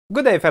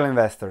Good day, fellow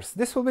investors.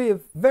 This will be a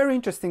very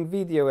interesting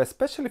video,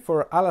 especially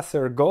for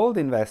Alacer Gold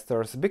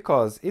investors,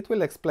 because it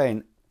will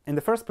explain, in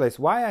the first place,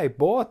 why I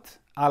bought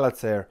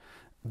Alacer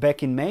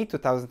back in May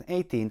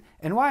 2018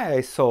 and why I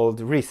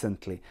sold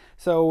recently.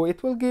 So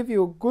it will give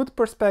you a good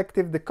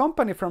perspective. The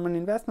company from an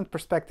investment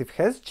perspective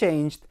has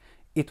changed.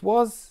 It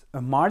was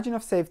a margin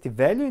of safety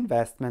value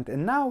investment,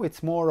 and now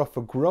it's more of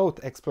a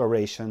growth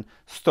exploration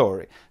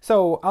story.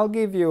 So I'll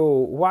give you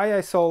why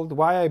I sold,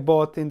 why I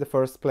bought in the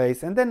first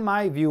place, and then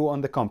my view on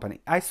the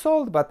company. I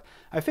sold, but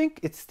I think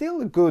it's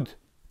still a good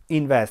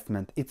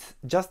investment. It's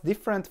just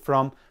different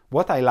from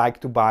what I like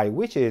to buy,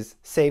 which is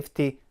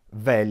safety,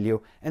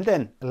 value, and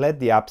then let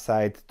the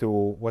upside to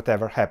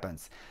whatever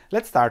happens.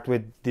 Let's start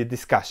with the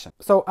discussion.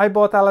 So I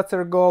bought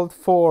Alacer Gold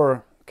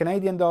for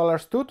Canadian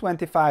dollars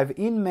 225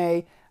 in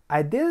May.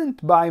 I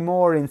didn't buy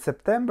more in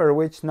September,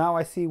 which now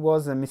I see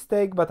was a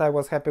mistake, but I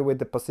was happy with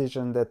the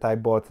position that I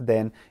bought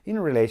then in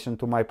relation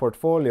to my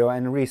portfolio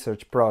and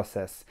research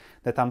process,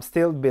 that I'm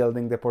still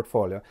building the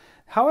portfolio.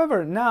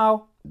 However,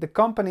 now the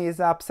company is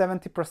up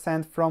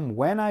 70% from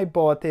when I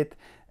bought it,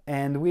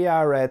 and we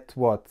are at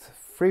what?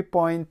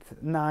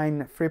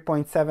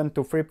 3.7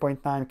 to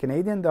 3.9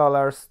 Canadian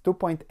dollars,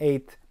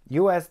 2.8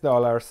 US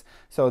dollars.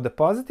 So the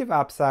positive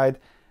upside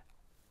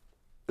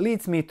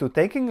leads me to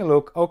taking a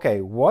look, okay,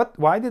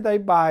 why did I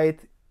buy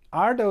it?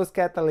 Are those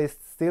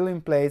catalysts still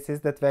in place? Is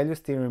that value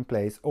still in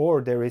place,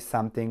 or there is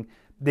something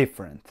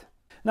different?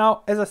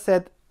 Now, as I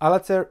said,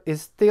 Alacer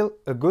is still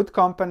a good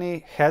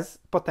company, has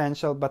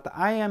potential, but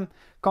I am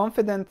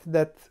confident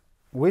that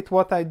with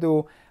what I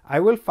do, I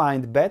will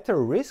find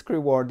better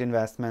risk-reward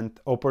investment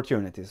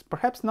opportunities.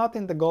 Perhaps not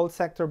in the gold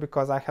sector,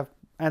 because I have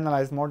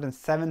analyzed more than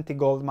 70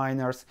 gold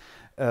miners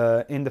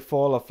in the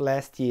fall of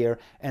last year,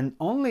 and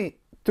only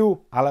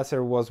two,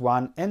 Alacer was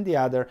one and the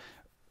other,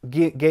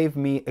 gave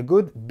me a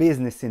good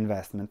business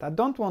investment. I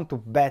don't want to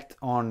bet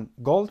on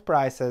gold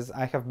prices.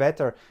 I have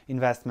better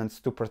investments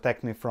to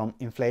protect me from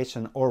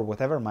inflation or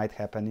whatever might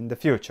happen in the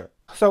future.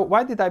 So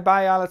why did I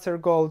buy Alacer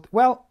Gold?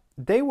 Well,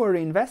 they were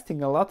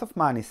investing a lot of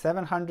money,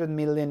 700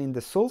 million in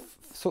the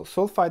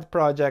sulfide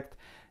project.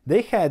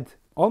 They had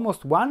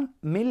almost 1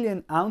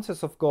 million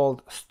ounces of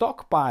gold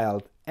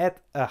stockpiled at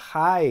a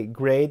high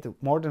grade,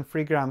 more than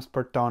 3 grams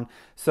per ton.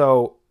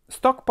 So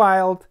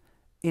stockpiled,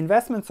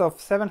 investments of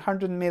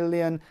 700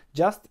 million,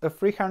 just a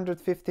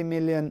 350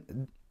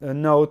 million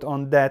note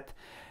on that,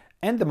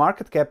 and the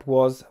market cap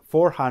was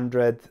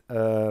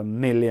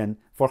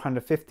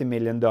 450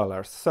 million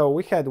dollars. So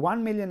we had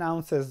 1 million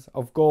ounces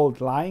of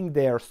gold lying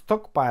there,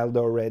 stockpiled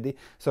already,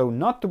 so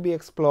not to be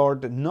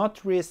explored,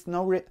 not risk,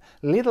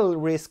 little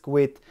risk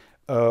with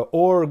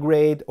ore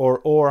grade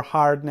or ore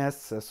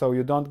hardness, so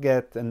you don't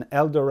get an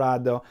El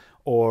Dorado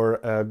or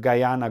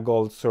Guyana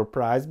gold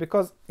surprise,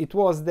 because it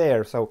was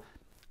there. So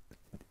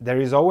there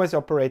is always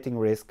operating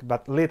risk,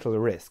 but little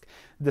risk.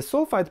 The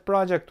sulfide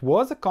project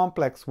was a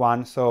complex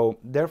one, so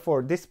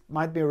therefore this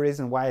might be a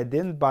reason why I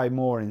didn't buy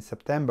more in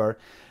September.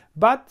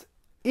 But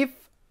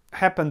if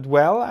happened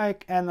well, I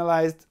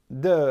analyzed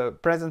the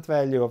present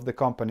value of the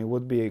company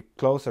would be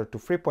closer to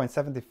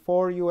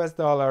 3.74 US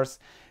dollars.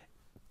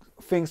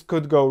 Things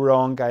could go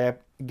wrong. I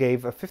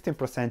gave a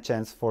 15%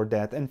 chance for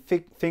that, and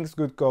things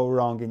could go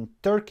wrong in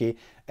Turkey,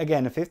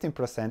 again a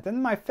 15%,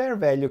 and my fair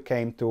value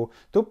came to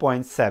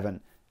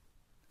 2.7.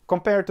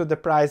 Compared to the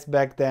price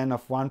back then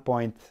of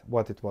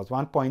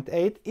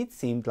 1.8, it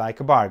seemed like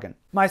a bargain.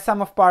 My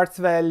sum of parts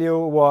value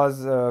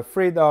was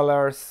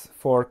 $3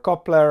 for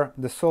Copler,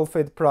 the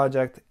sulfide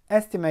project,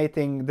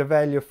 estimating the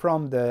value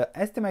from the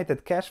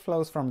estimated cash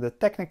flows from the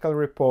technical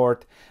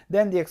report,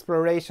 then the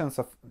explorations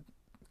of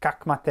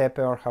Kakmatepe,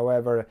 or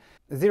however,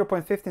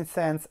 0.15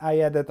 cents I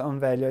added on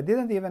value. I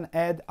didn't even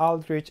add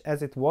Aldrich,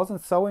 as it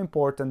wasn't so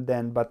important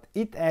then, but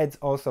it adds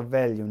also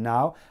value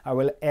now. I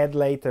will add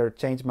later,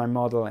 change my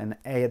model and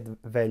add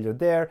value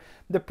there.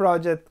 The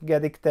project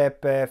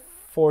Gediktepe,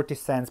 40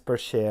 cents per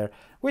share,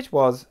 which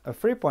was a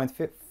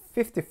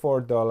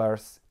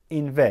 $3.54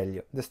 in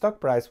value. The stock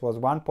price was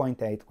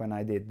 1.8 when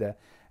I did the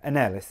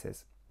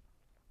analysis.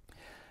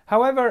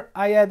 However,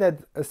 I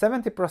added a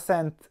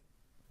 70%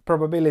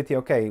 probability,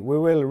 okay, we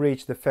will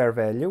reach the fair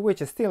value,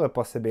 which is still a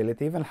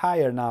possibility, even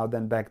higher now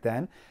than back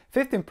then.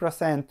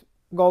 15%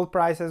 gold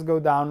prices go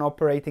down,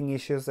 operating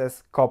issues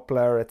as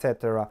Copler,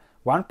 etc.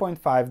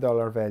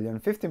 $1.5 value,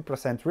 and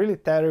 15% really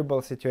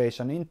terrible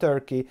situation in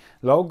Turkey,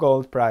 low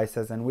gold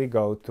prices, and we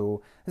go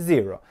to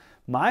 0.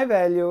 My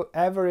value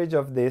average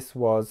of this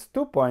was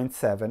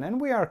 2.7, and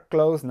we are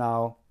close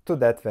now to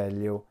that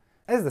value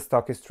as the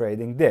stock is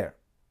trading there.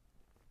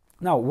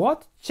 Now,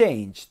 what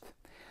changed?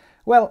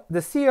 Well, the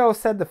CEO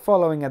said the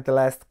following at the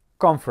last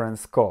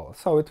conference call.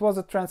 So it was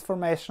a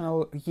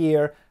transformational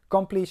year,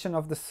 completion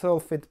of the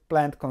sulfide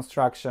plant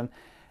construction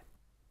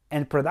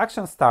and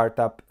production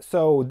startup.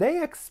 So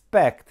they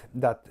expect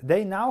that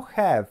they now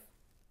have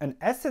an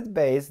asset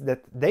base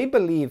that they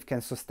believe can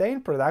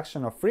sustain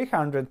production of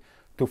 300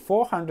 to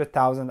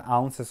 400,000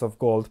 ounces of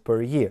gold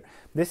per year.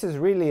 This is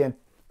really an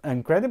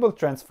incredible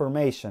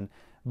transformation,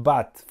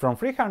 but from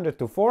 300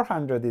 to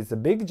 400 is a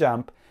big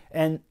jump,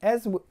 And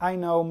as I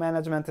know,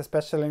 management,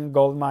 especially in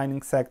gold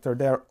mining sector,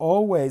 they're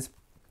always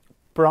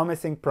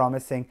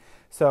promising.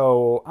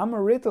 So I'm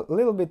a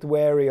little bit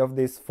wary of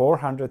these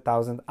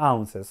 400,000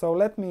 ounces. So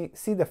let me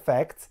see the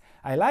facts.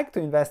 I like to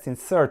invest in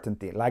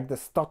certainty, like the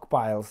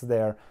stockpiles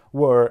there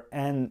were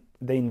and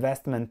the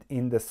investment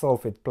in the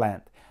sulfide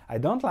plant. I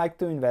don't like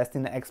to invest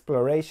in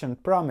exploration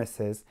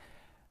promises,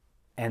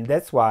 and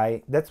that's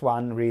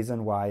one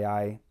reason why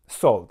I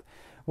sold.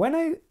 When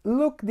I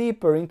look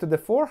deeper into the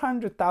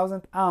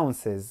 400,000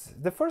 ounces,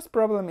 the first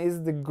problem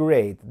is the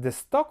grade. The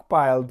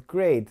stockpiled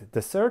grade,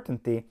 the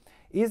certainty,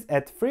 is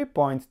at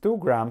 3.2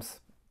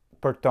 grams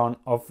per ton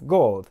of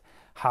gold.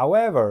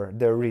 However,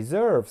 the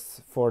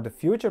reserves for the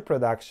future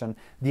production,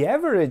 the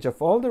average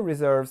of all the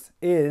reserves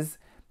is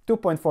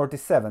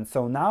 2.47.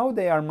 So now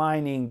they are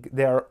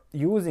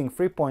using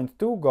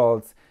 3.2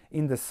 golds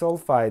in the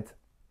sulfide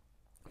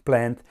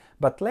plant,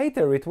 but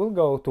later it will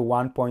go to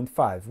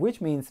 1.5,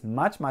 which means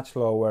much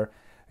lower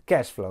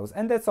cash flows.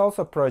 And that's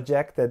also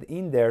projected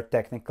in their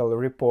technical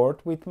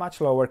report, with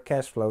much lower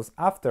cash flows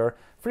after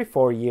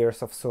 3-4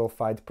 years of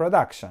sulfide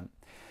production.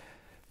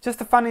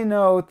 Just a funny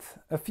note,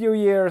 a few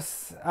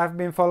years I've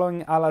been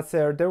following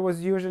Alacer, there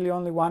was usually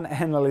only one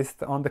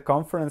analyst on the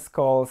conference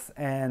calls,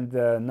 and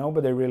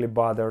nobody really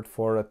bothered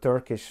for a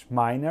Turkish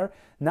miner.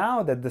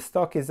 Now that the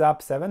stock is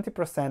up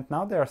 70%,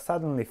 now there are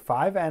suddenly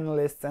 5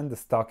 analysts and the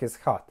stock is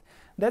hot.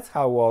 That's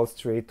how Wall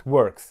Street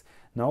works.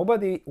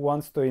 Nobody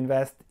wants to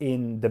invest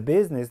in the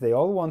business, they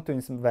all want to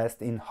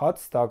invest in hot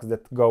stocks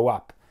that go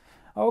up.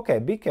 Okay,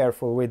 be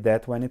careful with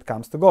that when it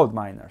comes to gold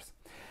miners.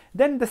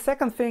 Then the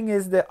second thing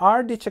is the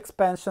Ardich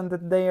expansion,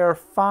 that they are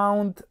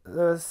found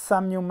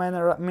some new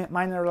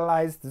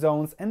mineralized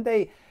zones, and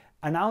they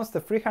announced the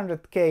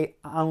 300k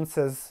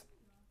ounces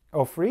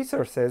of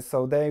resources,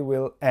 so they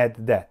will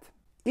add that.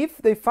 If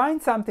they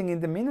find something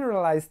in the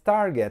mineralized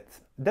target,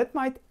 that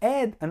might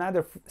add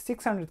another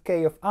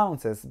 600k of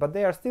ounces, but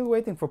they are still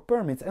waiting for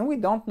permits and we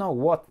don't know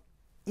what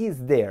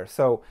is there.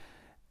 So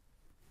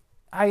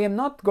I am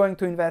not going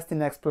to invest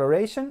in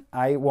exploration,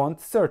 I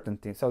want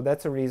certainty. So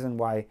that's a reason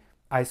why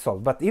I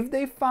sold. But if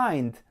they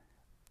find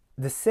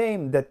the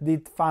same that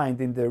did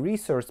find in the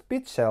resource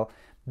pit shell,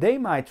 they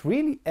might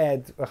really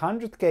add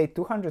 100k,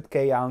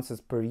 200k ounces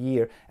per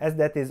year, as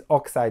that is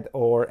oxide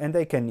ore, and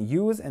they can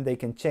use and they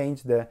can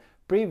change the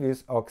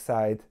previous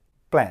oxide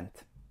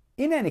plant.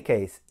 In any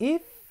case,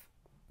 if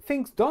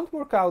things don't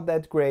work out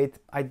that great,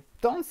 I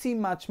don't see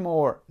much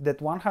more than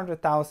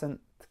 100,000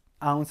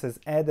 ounces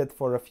added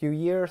for a few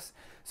years.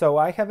 So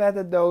I have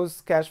added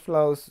those cash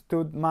flows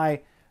to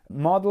my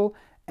model,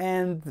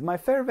 and my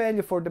fair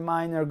value for the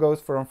miner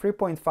goes from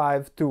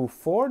 $3.5 to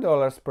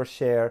 $4 per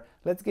share.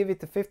 Let's give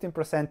it a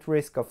 15%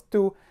 risk of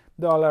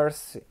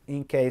 $2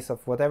 in case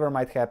of whatever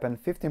might happen,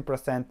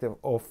 15%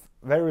 of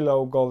very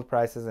low gold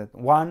prices at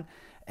 1,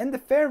 and the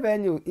fair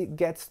value, it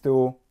gets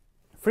to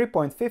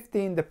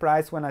 3.15. The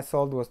price when I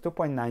sold was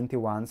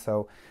 2.91,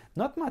 so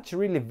not much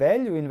really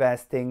value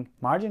investing,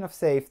 margin of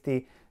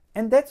safety,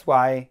 and that's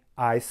why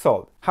I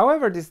sold.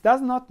 However, this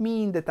does not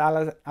mean that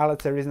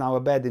Alacer is now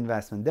a bad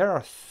investment. There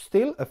are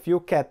still a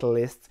few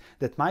catalysts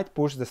that might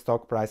push the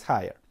stock price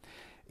higher.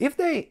 If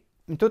they,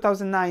 in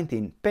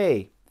 2019,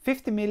 pay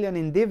 50 million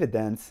in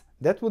dividends,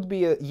 that would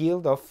be a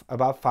yield of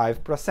about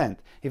 5%.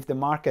 If the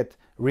market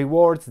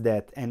rewards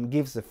that and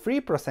gives a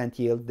 3%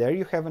 yield, there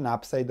you have an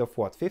upside of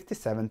what,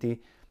 50-70%.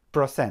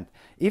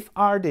 If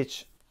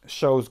Ardich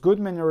shows good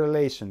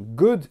mineralization,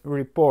 good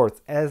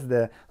reports, as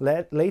the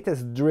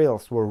latest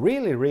drills were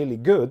really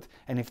good,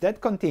 and if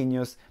that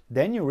continues,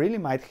 then you really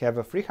might have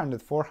a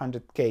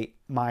 300-400k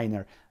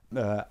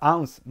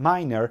ounce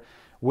miner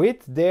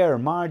with their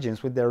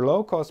margins, with their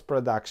low cost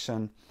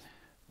production,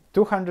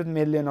 200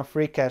 million of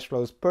free cash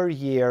flows per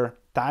year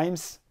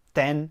times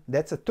 10,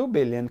 that's a 2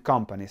 billion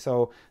company,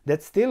 so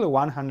that's still a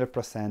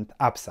 100%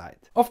 upside.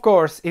 Of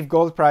course, if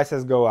gold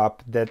prices go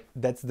up,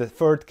 that's the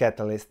third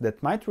catalyst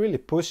that might really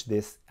push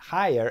this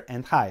higher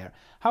and higher.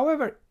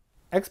 However,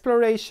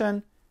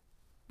 exploration,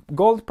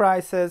 gold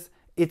prices,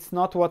 it's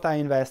not what I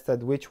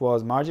invested, which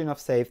was margin of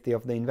safety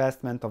of the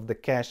investment of the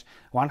cash,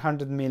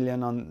 100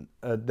 million on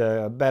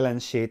the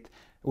balance sheet,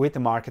 with a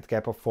market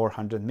cap of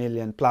 400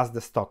 million plus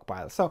the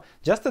stockpile. So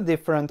just a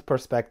different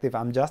perspective.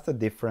 I'm just a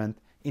different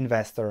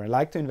investor. I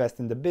like to invest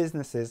in the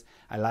businesses.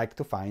 I like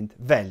to find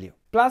value.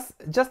 Plus,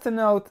 just a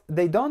note,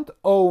 they don't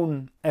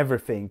own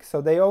everything. So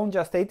they own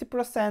just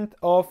 80%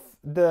 of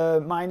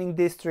the mining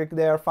district.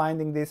 They are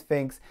finding these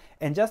things,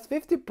 and just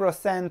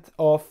 50%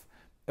 of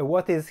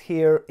what is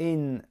here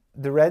in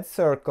the red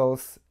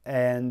circles,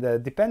 and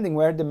depending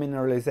where the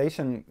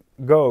mineralization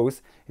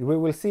goes, we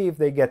will see if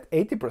they get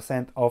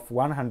 80% of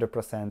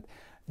 100%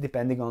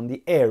 depending on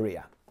the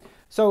area.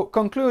 So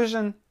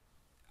conclusion,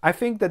 I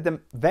think that the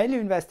value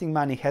investing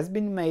money has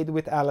been made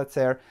with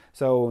Alacer,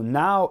 so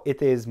now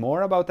it is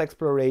more about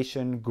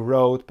exploration,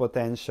 growth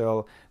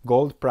potential,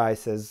 gold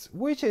prices,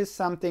 which is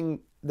something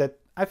that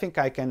I think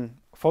I can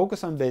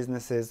focus on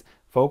businesses,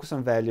 focus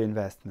on value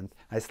investment.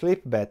 I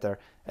sleep better.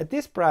 At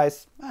this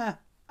price,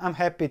 I'm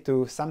happy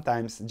to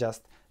sometimes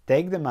just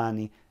take the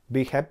money,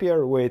 be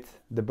happier with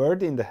the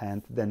bird in the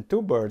hand than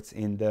two birds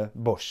in the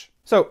bush.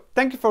 So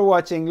thank you for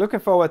watching, looking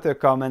forward to your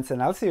comments,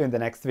 and I'll see you in the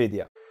next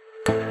video.